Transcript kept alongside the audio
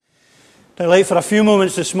I'd like for a few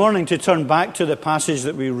moments this morning to turn back to the passage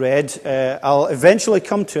that we read. I'll eventually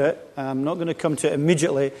come to it. I'm not going to come to it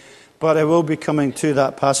immediately, but I will be coming to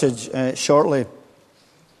that passage shortly.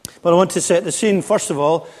 But I want to set the scene, first of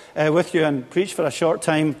all, with you and preach for a short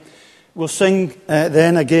time. We'll sing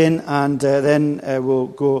then again, and then we'll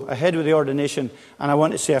go ahead with the ordination. And I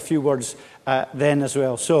want to say a few words then as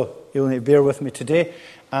well. So you'll need to bear with me today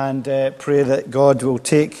and pray that God will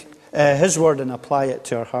take His word and apply it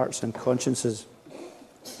to our hearts and consciences.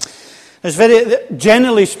 It's very,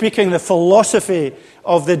 generally speaking, the philosophy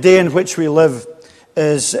of the day in which we live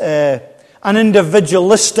is an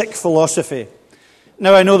individualistic philosophy.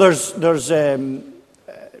 Now, I know there's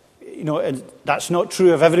that's not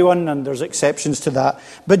true of everyone, and there's exceptions to that.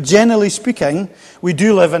 But generally speaking, we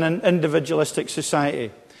do live in an individualistic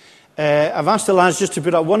society. I've asked the lads just to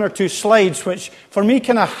put up one or two slides, which for me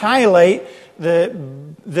kind of highlight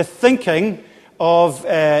the thinking of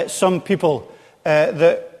some people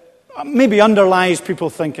that maybe underlies people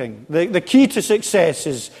thinking. The key to success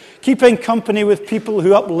is keeping company with people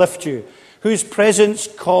who uplift you, whose presence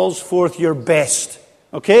calls forth your best.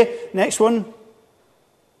 Okay, next one.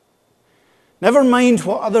 Never mind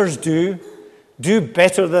what others do. Do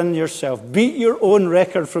better than yourself. Beat your own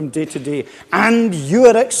record from day to day, and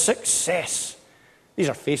you're a success. These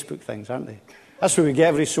are Facebook things, aren't they? That's what we get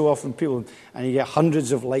every so often, people, and you get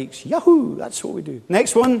hundreds of likes. Yahoo! That's what we do.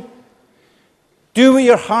 Next one. Do what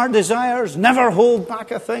your heart desires. Never hold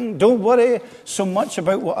back a thing. Don't worry so much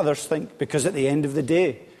about what others think, because at the end of the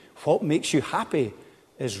day, what makes you happy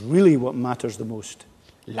is really what matters the most.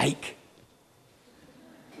 Like.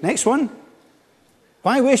 Next one.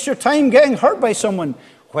 Why waste your time getting hurt by someone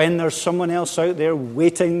when there's someone else out there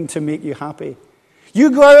waiting to make you happy? You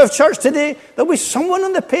go out of church today, there'll be someone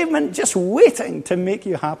on the pavement just waiting to make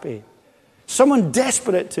you happy. Someone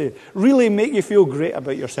desperate to really make you feel great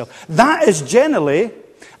about yourself. That is generally,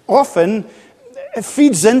 often, it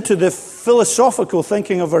feeds into the philosophical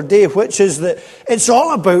thinking of our day, which is that it's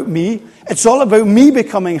all about me. It's all about me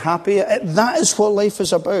becoming happy. That is what life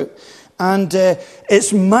is about. And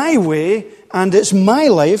it's my way, and it's my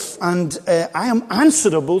life, and I am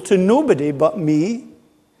answerable to nobody but me.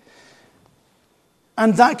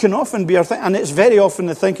 And that can often be our thing, and it's very often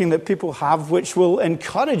the thinking that people have, which will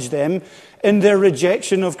encourage them in their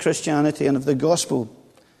rejection of Christianity and of the gospel.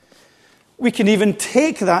 We can even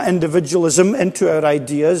take that individualism into our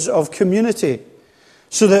ideas of community,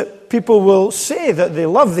 so that people will say that they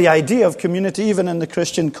love the idea of community even in the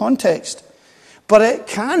Christian context. But it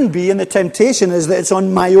can be, and the temptation is that it's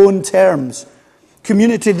on my own terms.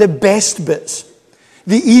 Community, the best bits.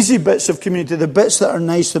 The easy bits of community, the bits that are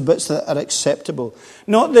nice, the bits that are acceptable.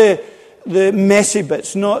 Not the messy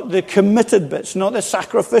bits, not the committed bits, not the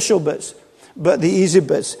sacrificial bits, but the easy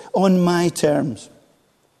bits on my terms.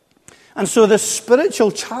 And so the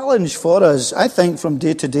spiritual challenge for us, I think from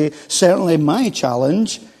day to day, certainly my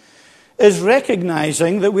challenge, is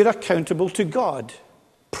recognizing that we're accountable to God,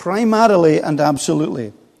 primarily and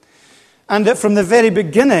absolutely. And that from the very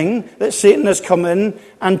beginning, that Satan has come in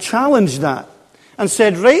and challenged that. And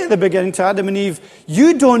said right at the beginning to Adam and Eve,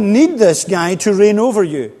 you don't need this guy to reign over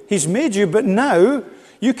you. He's made you, but now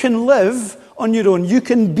you can live on your own. You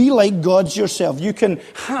can be like gods yourself. You can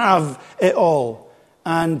have it all.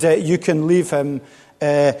 And you can leave him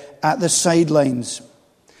at the sidelines.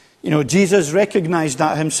 You know, Jesus recognized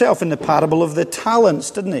that himself in the parable of the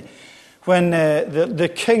talents, didn't he? When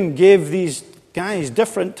the king gave these guys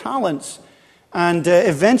different talents. And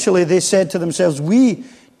eventually they said to themselves, we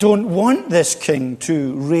don't want this king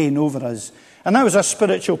to reign over us. And that was a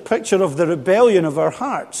spiritual picture of the rebellion of our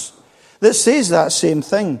hearts that says that same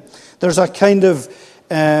thing. There's a kind of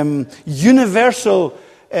universal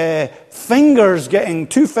two fingers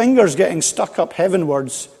getting stuck up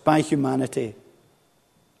heavenwards by humanity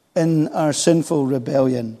in our sinful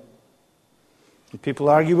rebellion. And people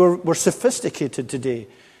argue we're sophisticated today.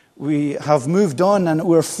 We have moved on and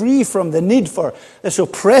we're free from the need for this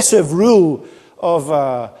oppressive rule of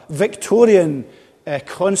a Victorian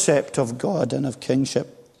concept of God and of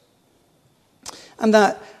kingship. And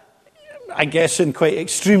that, I guess in quite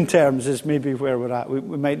extreme terms, is maybe where we're at.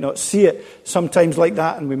 We might not see it sometimes like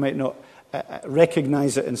that, and we might not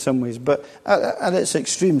recognize it in some ways. But at its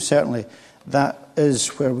extreme, certainly, that is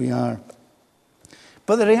where we are.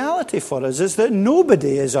 But the reality for us is that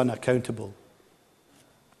nobody is unaccountable.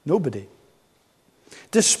 Nobody.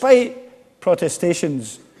 Despite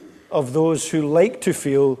protestations of those who like to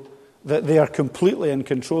feel that they are completely in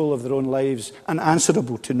control of their own lives and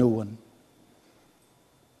answerable to no one.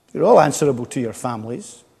 You're all answerable to your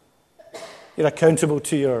families. You're accountable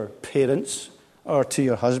to your parents or to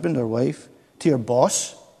your husband or wife, to your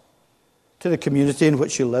boss. to the community in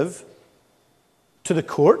which you live, to the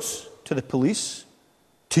courts, to the police,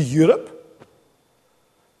 to Europe.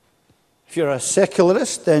 If you're a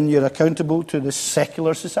secularist, then you're accountable to the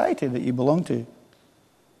secular society that you belong to.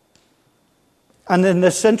 And in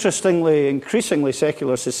this interestingly, increasingly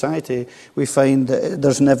secular society, we find that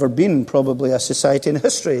there's never been probably a society in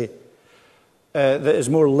history that is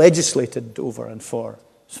more legislated over and for.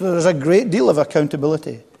 So there's a great deal of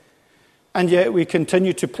accountability. And yet we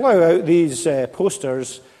continue to plough out these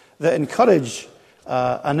posters that encourage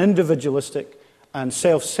an individualistic and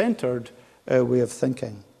self-centered way of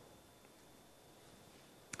thinking.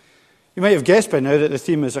 You might have guessed by now that the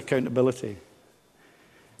theme is accountability.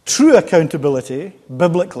 True accountability,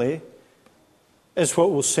 biblically, is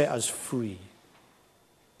what will set us free.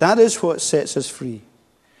 That is what sets us free.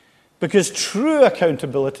 Because true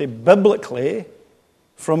accountability, biblically,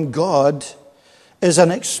 from God, is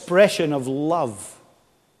an expression of love.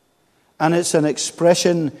 And it's an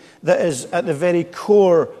expression that is at the very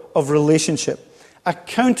core of relationship.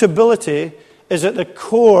 Accountability is at the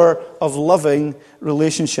core of loving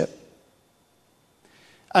relationship.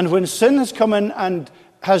 And when sin has come in and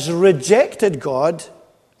has rejected God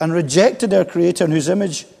and rejected our Creator in whose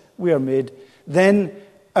image we are made, then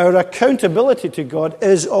our accountability to God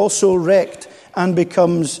is also wrecked and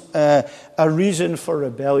becomes a reason for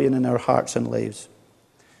rebellion in our hearts and lives.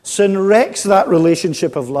 Sin wrecks that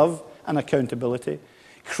relationship of love and accountability.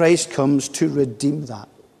 Christ comes to redeem that.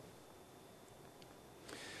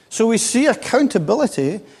 So we see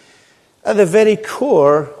accountability at the very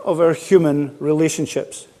core of our human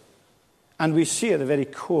relationships. And we see it at the very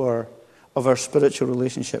core of our spiritual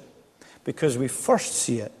relationship. Because we first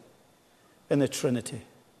see it in the Trinity.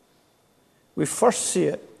 We first see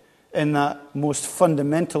it in that most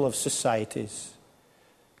fundamental of societies.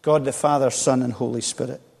 God the Father, Son, and Holy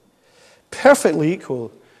Spirit. Perfectly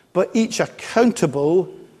equal, but each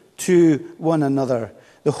accountable to one another.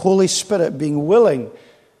 The Holy Spirit being willing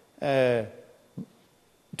to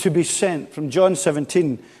be sent. From John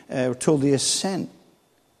 17, we're told he is sent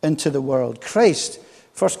into the world. Christ,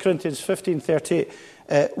 1 Corinthians 15:38,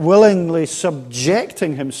 willingly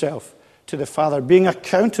subjecting himself to the Father, being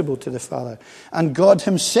accountable to the Father. And God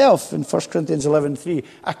himself, in 1 Corinthians 11:3,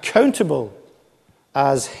 accountable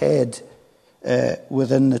as head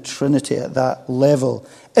within the Trinity at that level.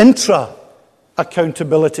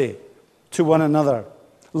 Intra-accountability to one another.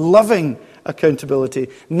 Loving accountability.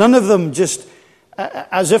 None of them just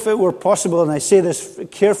as if it were possible, and I say this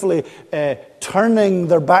carefully, turning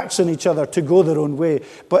their backs on each other to go their own way.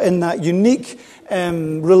 But in that unique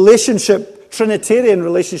relationship, Trinitarian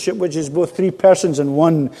relationship, which is both three persons in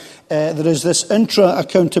one, there is this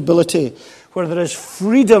intra-accountability where there is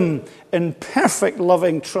freedom in perfect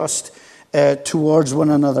loving trust towards one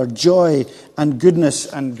another, joy and goodness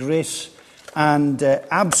and grace and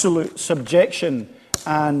absolute subjection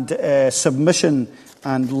and submission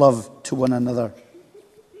and love to one another.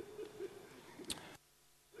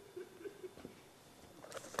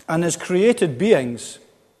 And as created beings,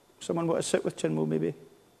 someone want to sit with Chinmo maybe?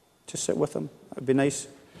 Just sit with them. That would be nice.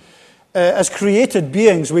 As created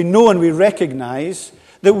beings, we know and we recognize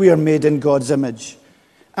that we are made in God's image.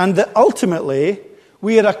 And that ultimately,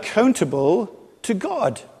 we are accountable to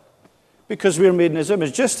God. Because we are made in his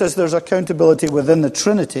image. Just as there's accountability within the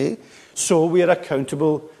Trinity, so we are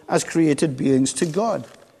accountable as created beings to God.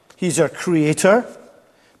 He's our creator,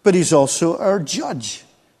 but he's also our judge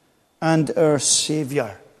and our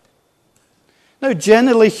savior. Now,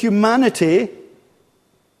 generally, humanity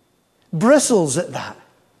bristles at that.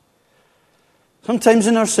 Sometimes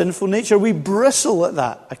in our sinful nature, we bristle at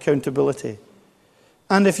that accountability.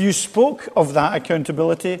 And if you spoke of that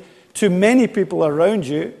accountability to many people around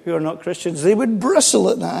you who are not Christians, they would bristle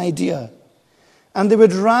at that idea. And they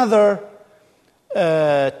would rather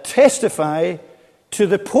testify to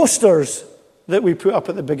the posters that we put up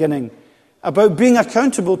at the beginning about being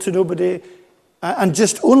accountable to nobody and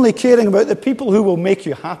just only caring about the people who will make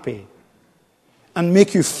you happy and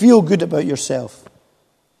make you feel good about yourself.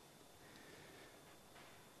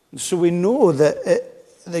 So we know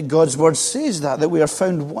that God's word says that we are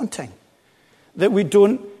found wanting, that we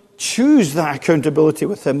don't choose that accountability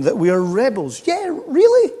with him, that we are rebels. Yeah,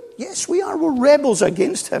 really? Yes, we are. We're rebels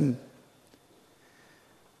against him.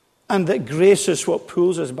 And that grace is what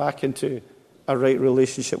pulls us back into a right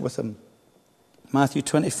relationship with him. Matthew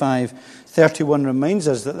 25:31 reminds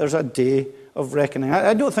us that there's a day of reckoning.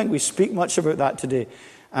 I don't think we speak much about that today.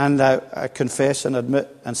 And I confess and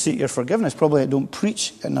admit and seek your forgiveness. Probably I don't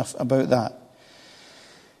preach enough about that.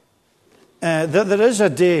 That there is a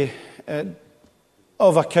day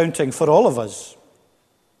of accounting for all of us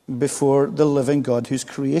before the living God who's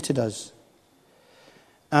created us.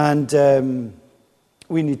 And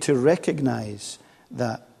we need to recognize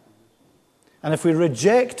that. And if we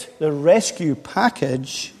reject the rescue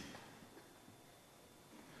package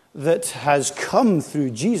that has come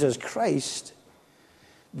through Jesus Christ,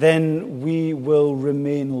 then we will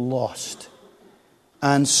remain lost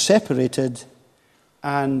and separated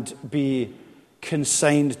and be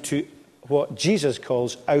consigned to what Jesus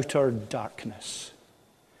calls outer darkness.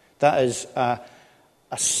 That is a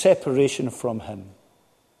separation from him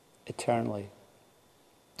eternally.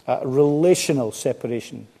 A relational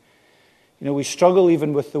separation. You know, we struggle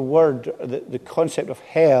even with the word, the concept of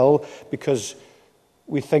hell, because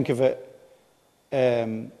we think of it,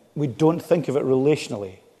 we don't think of it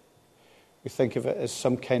relationally. We think of it as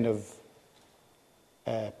some kind of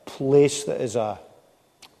place that is a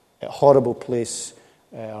horrible place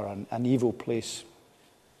or an evil place,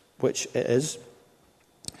 which it is.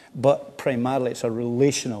 But primarily it's a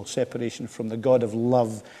relational separation from the God of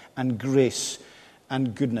love and grace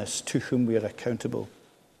and goodness to whom we are accountable.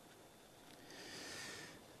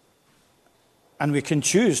 And we can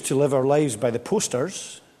choose to live our lives by the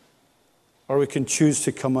posters, or we can choose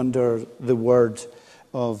to come under the word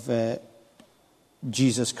of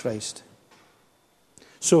Jesus Christ.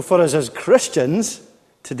 So for us as Christians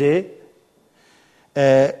today,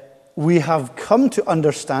 we have come to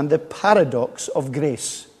understand the paradox of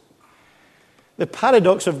grace. The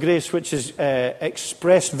paradox of grace, which is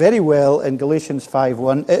expressed very well in Galatians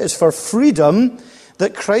 5:1, it is for freedom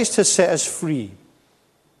that Christ has set us free.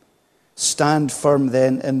 Stand firm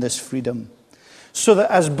then in this freedom. So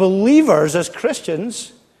that as believers, as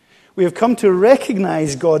Christians, we have come to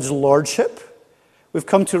recognize God's lordship. We've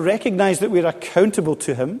come to recognize that we're accountable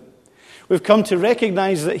to him. We've come to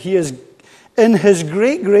recognize that he is, in his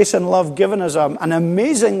great grace and love, given us an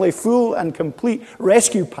amazingly full and complete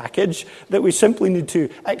rescue package that we simply need to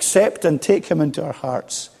accept and take him into our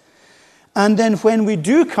hearts. And then when we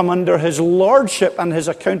do come under his lordship and his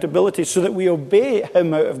accountability so that we obey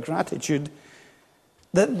him out of gratitude,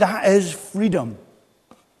 that is freedom.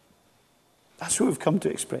 That's what we've come to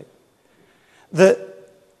express. That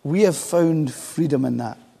we have found freedom in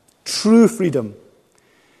that. True freedom.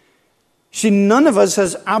 See, none of us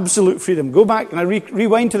has absolute freedom. Go back and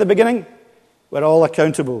rewind to the beginning. We're all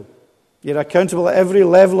accountable. You're accountable at every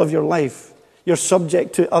level of your life. You're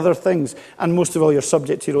subject to other things. And most of all, you're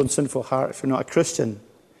subject to your own sinful heart if you're not a Christian.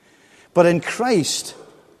 But in Christ,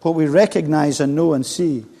 what we recognize and know and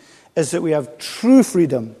see is that we have true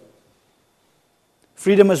freedom.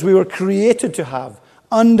 Freedom as we were created to have,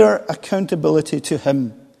 under accountability to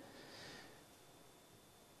him.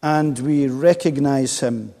 And we recognize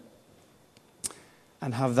him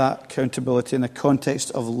and have that accountability in the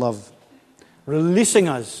context of love, releasing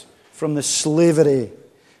us from the slavery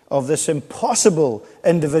of this impossible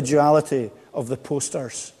individuality of the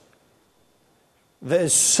posters that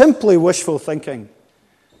is simply wishful thinking,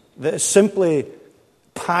 that is simply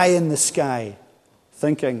pie in the sky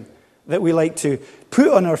thinking that we like to put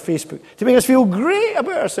on our Facebook to make us feel great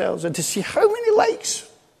about ourselves and to see how many likes,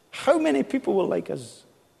 how many people will like us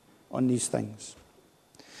on these things.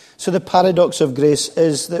 So the paradox of grace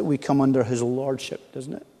is that we come under his lordship,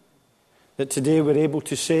 doesn't it? That today we're able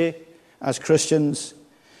to say, as Christians,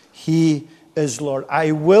 he is Lord.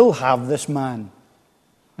 I will have this man,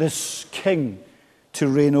 this king, to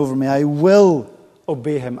reign over me. I will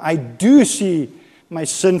obey him. I do see my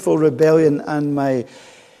sinful rebellion and my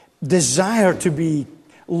desire to be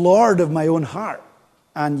Lord of my own heart.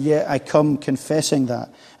 And yet I come confessing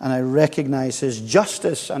that. And I recognize his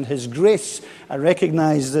justice and his grace. I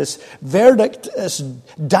recognize this verdict, this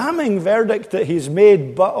damning verdict that he's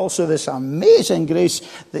made, but also this amazing grace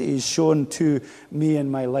that he's shown to me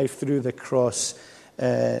in my life through the cross.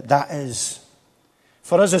 That is,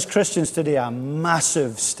 for us as Christians today, a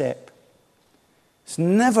massive step. It's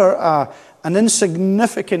never an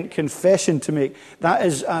insignificant confession to make. That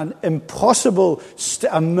is an impossible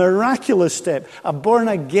step, a miraculous step, a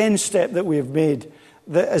born-again step that we have made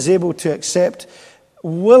that is able to accept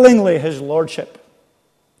willingly his lordship.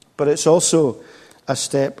 But it's also a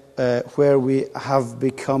step where we have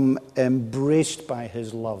become embraced by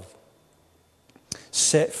his love,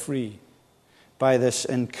 set free by this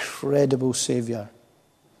incredible Savior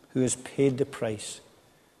who has paid the price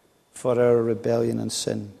for our rebellion and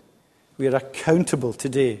sin. We are accountable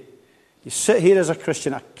today. You sit here as a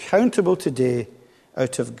Christian, accountable today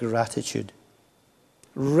out of gratitude,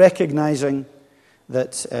 recognizing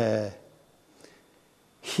that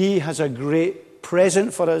he has a great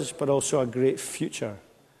present for us, but also a great future.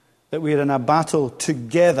 That we are in a battle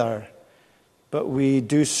together, but we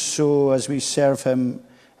do so as we serve him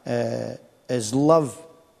as love,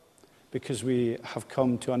 because we have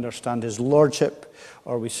come to understand his lordship,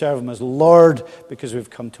 or we serve him as Lord because we've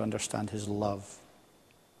come to understand his love.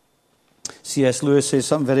 C.S. Lewis says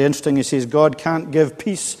something very interesting. He says, God can't give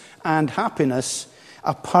peace and happiness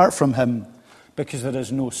apart from him because there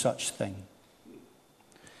is no such thing.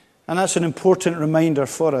 And that's an important reminder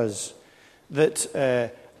for us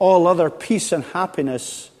that all other peace and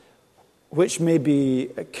happiness, which may be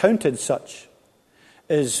counted such,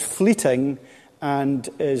 is fleeting and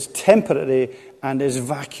is temporary and is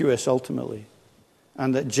vacuous ultimately.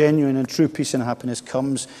 And that genuine and true peace and happiness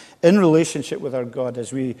comes in relationship with our God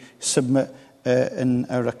as we submit in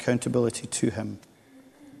our accountability to him.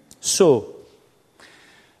 So,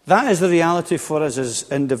 that is the reality for us as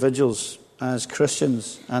individuals, as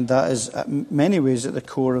Christians, and that is in many ways at the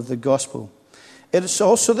core of the gospel. It's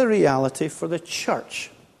also the reality for the church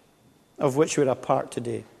of which we're a part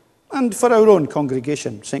today, and for our own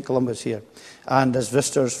congregation, St. Columba's here, and as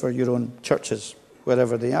visitors for your own churches,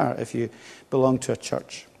 wherever they are, if you belong to a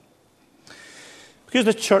church. Because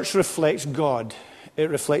the church reflects God, it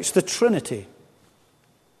reflects the Trinity,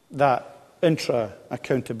 that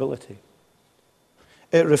intra-accountability.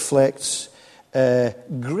 It reflects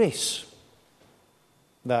grace,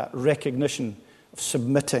 that recognition of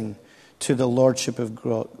submitting to the lordship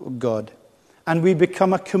of God. And we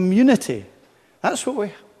become a community. That's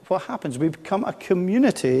what happens. We become a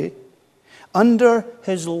community under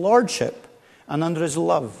his lordship and under his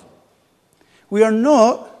love. We are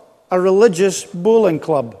not a religious bowling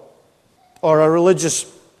club or a religious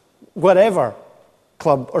whatever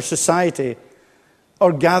club or society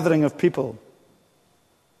or gathering of people.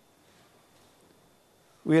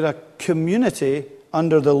 We are a community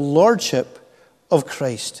under the lordship of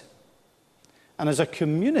Christ. And as a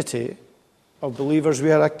community of believers,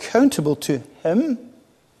 we are accountable to him,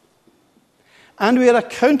 and we are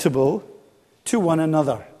accountable to one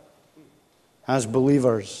another as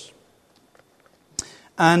believers.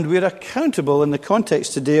 And we are accountable in the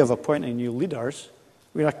context today of appointing new leaders.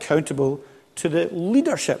 We are accountable to the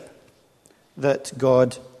leadership that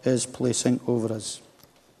God is placing over us.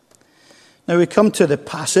 Now we come to the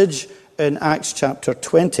passage in Acts chapter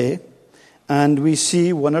 20, and we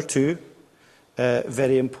see one or two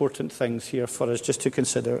very important things here for us just to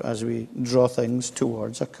consider as we draw things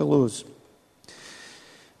towards a close.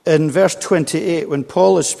 In verse 28, when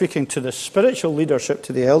Paul is speaking to the spiritual leadership,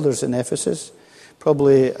 to the elders in Ephesus,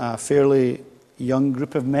 probably a fairly young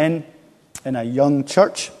group of men in a young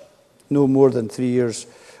church, no more than 3 years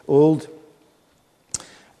old,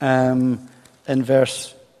 in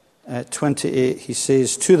verse 28, he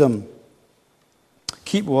says to them,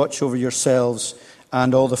 "Keep watch over yourselves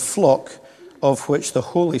and all the flock of which the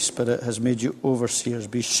Holy Spirit has made you overseers.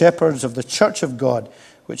 Be shepherds of the church of God,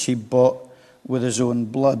 which he bought with his own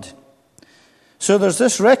blood." So there's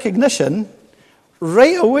this recognition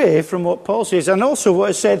right away from what Paul says, and also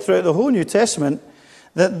what is said throughout the whole New Testament,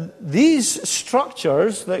 that these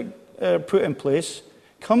structures that are put in place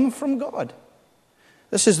come from God.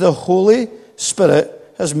 This is the Holy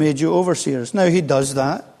Spirit has made you overseers. Now he does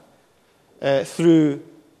that through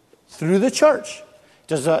the church. He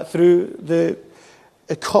does that through the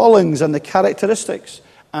callings and the characteristics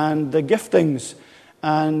and the giftings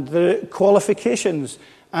and the qualifications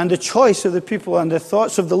and the choice of the people and the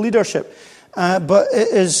thoughts of the leadership. But it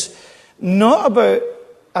is not about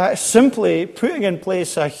simply putting in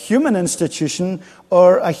place a human institution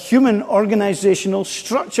or a human organizational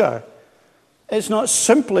structure. It's not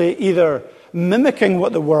simply either mimicking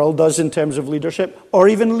what the world does in terms of leadership or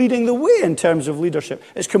even leading the way in terms of leadership.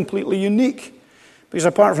 It's completely unique. Because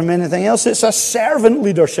apart from anything else, it's a servant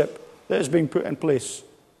leadership that is being put in place.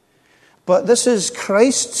 But this is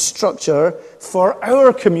Christ's structure for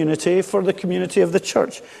our community, for the community of the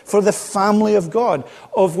church, for the family of God,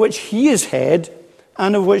 of which he is head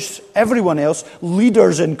and of which everyone else,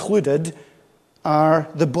 leaders included, are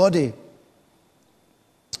the body.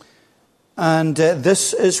 And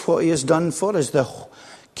this is what he has done for us.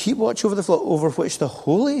 Keep watch over the flock over which the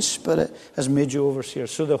Holy Spirit has made you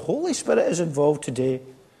overseers. So the Holy Spirit is involved today.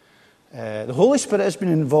 The Holy Spirit has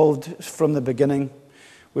been involved from the beginning.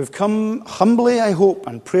 We've come humbly, I hope,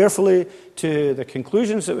 and prayerfully to the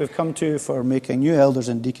conclusions that we've come to for making new elders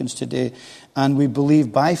and deacons today. And we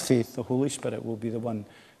believe by faith the Holy Spirit will be the one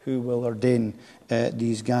who will ordain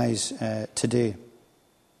these guys today.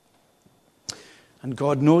 And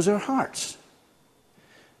God knows our hearts.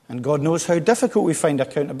 And God knows how difficult we find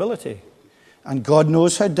accountability. And God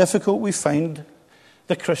knows how difficult we find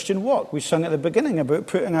the Christian walk. We sung at the beginning about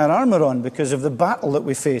putting our armour on because of the battle that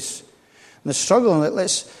we face. And the struggle. And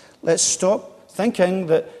let's stop thinking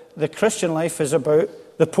that the Christian life is about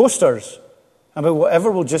the posters about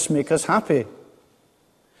whatever will just make us happy.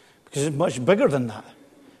 Because it's much bigger than that.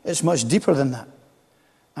 It's much deeper than that.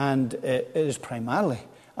 And it is primarily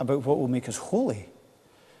about what will make us holy.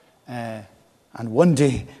 And one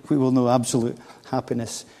day we will know absolute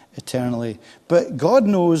happiness eternally. But God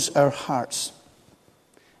knows our hearts.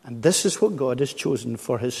 And this is what God has chosen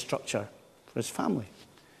for his structure, for his family.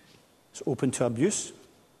 It's open to abuse.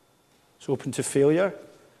 It's open to failure.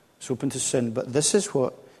 It's open to sin. But this is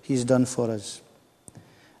what he's done for us.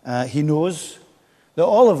 He knows that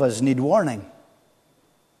all of us need warning,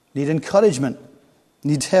 need encouragement,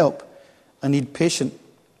 need help, and need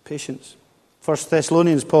patience. 1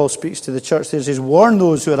 Thessalonians, Paul speaks to the church there. He says, warn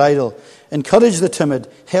those who are idle, encourage the timid,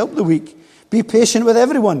 help the weak, be patient with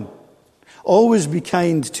everyone. Always be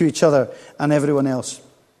kind to each other and everyone else.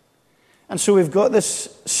 And so we've got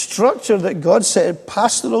this structure that God set, a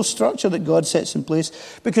pastoral structure that God sets in place,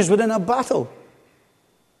 because we're in a battle.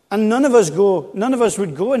 And none of us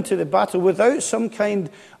would go into the battle without some kind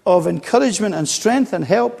of encouragement and strength and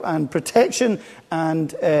help and protection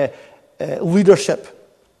and leadership.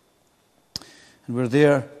 And we're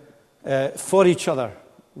there for each other.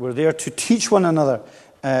 We're there to teach one another.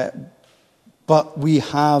 But we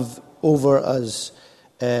have over us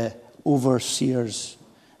overseers,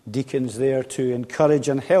 deacons there to encourage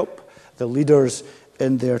and help the leaders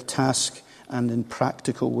in their task and in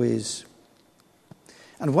practical ways.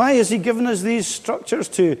 And why has he given us these structures?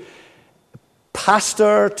 To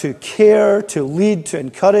pastor, to care, to lead, to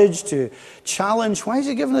encourage, to challenge. Why has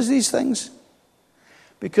he given us these things?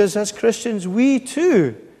 Because as Christians, we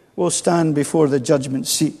too will stand before the judgment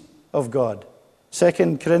seat of God.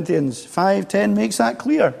 2 Corinthians 5:10 makes that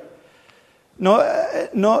clear.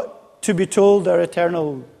 Not to be told our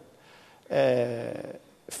eternal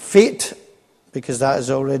fate, because that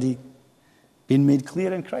has already been made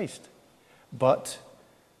clear in Christ, but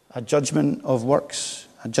a judgment of works,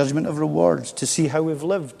 a judgment of rewards, to see how we've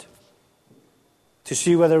lived, to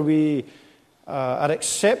see whether we are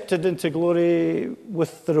accepted into glory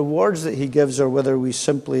with the rewards that he gives, or whether we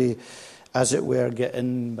simply, as it were, get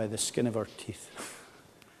in by the skin of our teeth.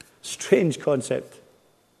 Strange concept,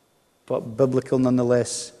 but biblical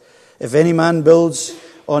nonetheless. If any man builds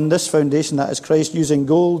on this foundation, that is Christ, using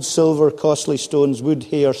gold, silver, costly stones, wood,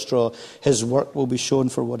 hay, or straw, his work will be shown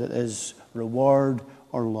for what it is, reward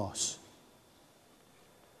or loss.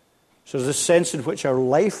 So there's a sense in which our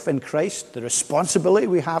life in Christ, the responsibility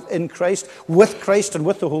we have in Christ, with Christ and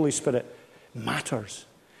with the Holy Spirit, matters.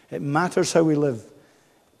 It matters how we live,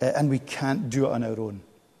 and we can't do it on our own.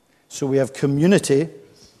 So we have community,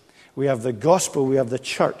 we have the gospel, we have the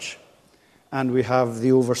church, and we have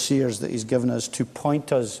the overseers that he's given us to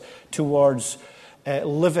point us towards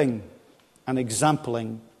living and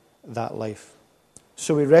exempling that life.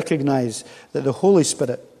 So we recognize that the Holy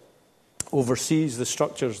Spirit oversees the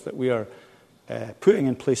structures that we are putting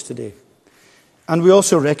in place today. And we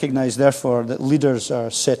also recognize, therefore, that leaders are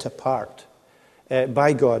set apart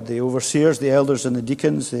by God. The overseers, the elders and the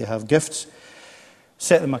deacons, they have gifts.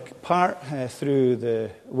 Set them apart through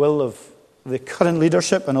the will of the current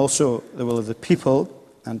leadership and also the will of the people.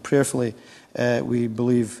 And prayerfully, we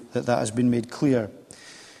believe that that has been made clear.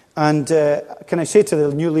 And can I say to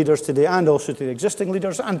the new leaders today, and also to the existing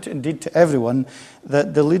leaders, and indeed to everyone,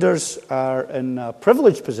 that the leaders are in a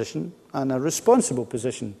privileged position and a responsible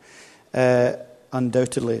position,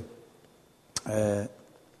 undoubtedly.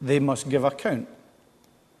 They must give account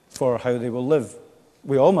for how they will live.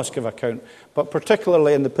 We all must give account, but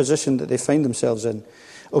particularly in the position that they find themselves in.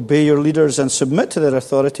 Obey your leaders and submit to their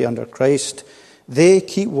authority under Christ. They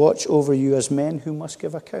keep watch over you as men who must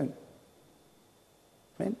give account.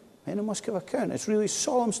 Men who must give account. It's really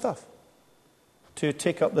solemn stuff to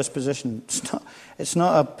take up this position. It's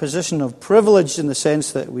not a position of privilege in the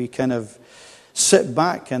sense that we kind of sit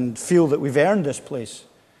back and feel that we've earned this place.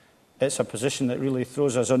 It's a position that really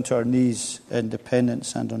throws us onto our knees in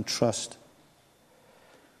dependence and on trust.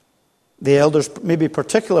 The elders, maybe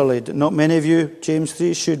particularly, not many of you, James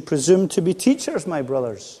 3, should presume to be teachers, my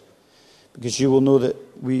brothers, because you will know that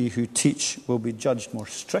we who teach will be judged more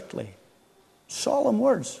strictly. Solemn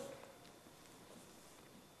words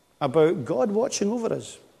about God watching over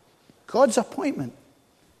us, God's appointment,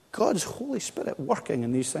 God's Holy Spirit working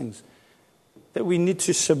in these things, that we need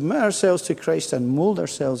to submit ourselves to Christ and mold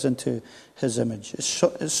ourselves into his image.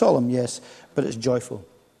 It's solemn, yes, but it's joyful.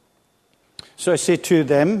 So I say to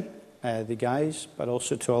them, the guys, but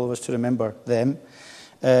also to all of us to remember them,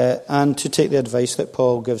 and to take the advice that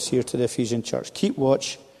Paul gives here to the Ephesian church. Keep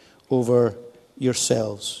watch over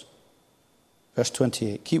yourselves. Verse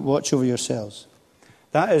 28, keep watch over yourselves.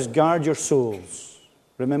 That is, guard your souls.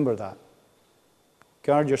 Remember that.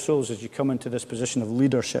 Guard your souls as you come into this position of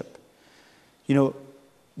leadership. You know,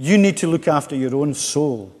 you need to look after your own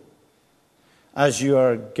soul as you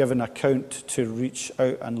are given account to reach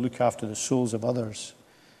out and look after the souls of others.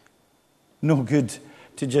 No good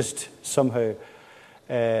to just somehow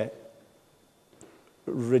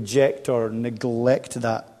reject or neglect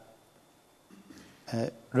that.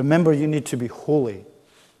 Remember, you need to be holy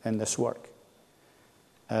in this work.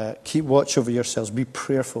 Keep watch over yourselves. Be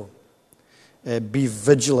prayerful. Be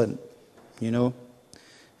vigilant, you know.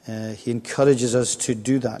 He encourages us to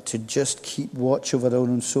do that, to just keep watch over our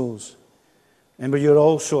own souls. Remember, you're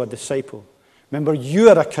also a disciple. Remember, you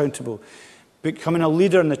are accountable. Becoming a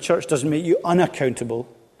leader in the church doesn't make you unaccountable.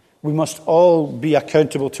 We must all be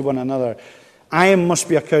accountable to one another. I must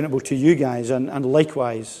be accountable to you guys, and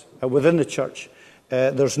likewise, within the church,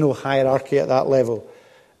 there's no hierarchy at that level.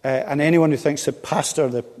 And anyone who thinks the pastor,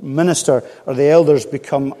 the minister, or the elders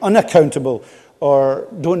become unaccountable or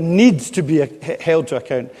don't need to be held to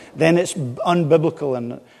account, then it's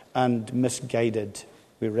unbiblical and misguided.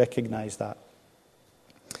 We recognize that.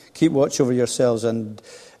 Keep watch over yourselves and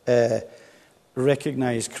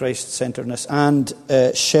recognize Christ-centeredness and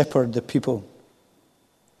shepherd the people.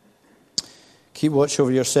 Keep watch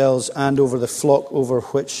over yourselves and over the flock over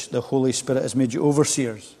which the Holy Spirit has made you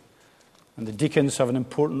overseers. And the deacons have an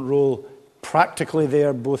important role practically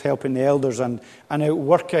there, both helping the elders and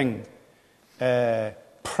outworking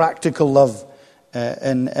practical love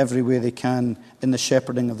in every way they can in the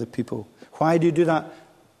shepherding of the people. Why do you do that?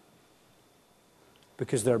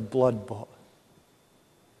 Because they're blood bought.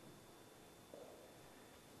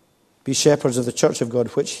 Be shepherds of the church of God,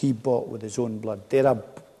 which he bought with his own blood.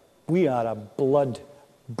 We are a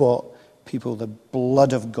blood-bought people, the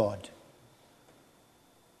blood of God.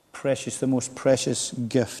 Precious, the most precious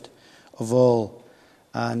gift of all.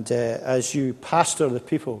 And as you pastor the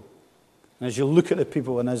people, and as you look at the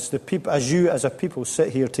people, and as you as a people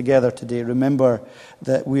sit here together today, remember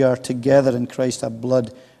that we are together in Christ, a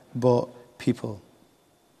blood-bought people.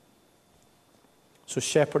 So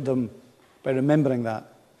shepherd them by remembering that.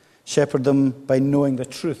 Shepherd them by knowing the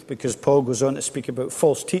truth, because Paul goes on to speak about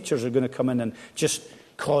false teachers who are going to come in and just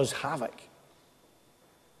cause havoc.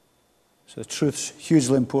 So the truth's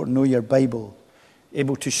hugely important. Know your Bible.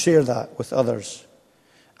 Able to share that with others.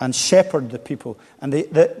 And shepherd the people. And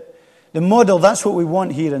the model, that's what we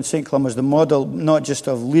want here in St. Columba's. The model, not just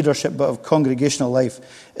of leadership, but of congregational life,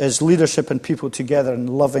 is leadership and people together in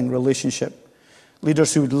loving relationship.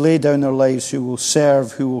 Leaders who would lay down their lives, who will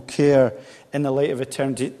serve, who will care in the light of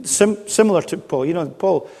eternity. Similar to Paul. You know,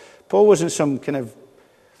 Paul wasn't some kind of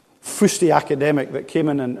fusty academic that came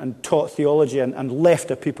in and taught theology and left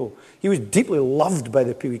the people. He was deeply loved by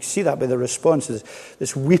the people. You can see that by the responses,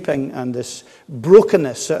 this weeping and this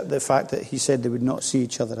brokenness at the fact that he said they would not see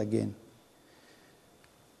each other again.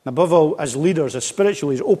 And above all, as leaders, as spiritual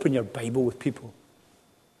leaders, open your Bible with people.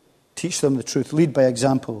 Teach them the truth. Lead by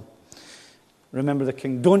example. Remember the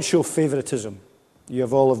king. Don't show favoritism. You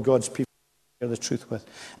have all of God's people to share the truth with.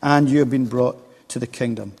 And you have been brought to the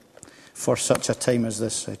kingdom for such a time as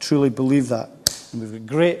this. I truly believe that. And we've got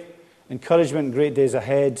great encouragement and great days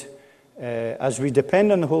ahead as we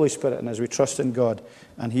depend on the Holy Spirit and as we trust in God.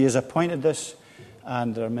 And he has appointed this,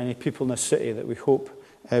 and there are many people in this city that we hope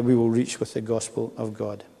we will reach with the gospel of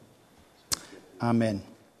God. Amen.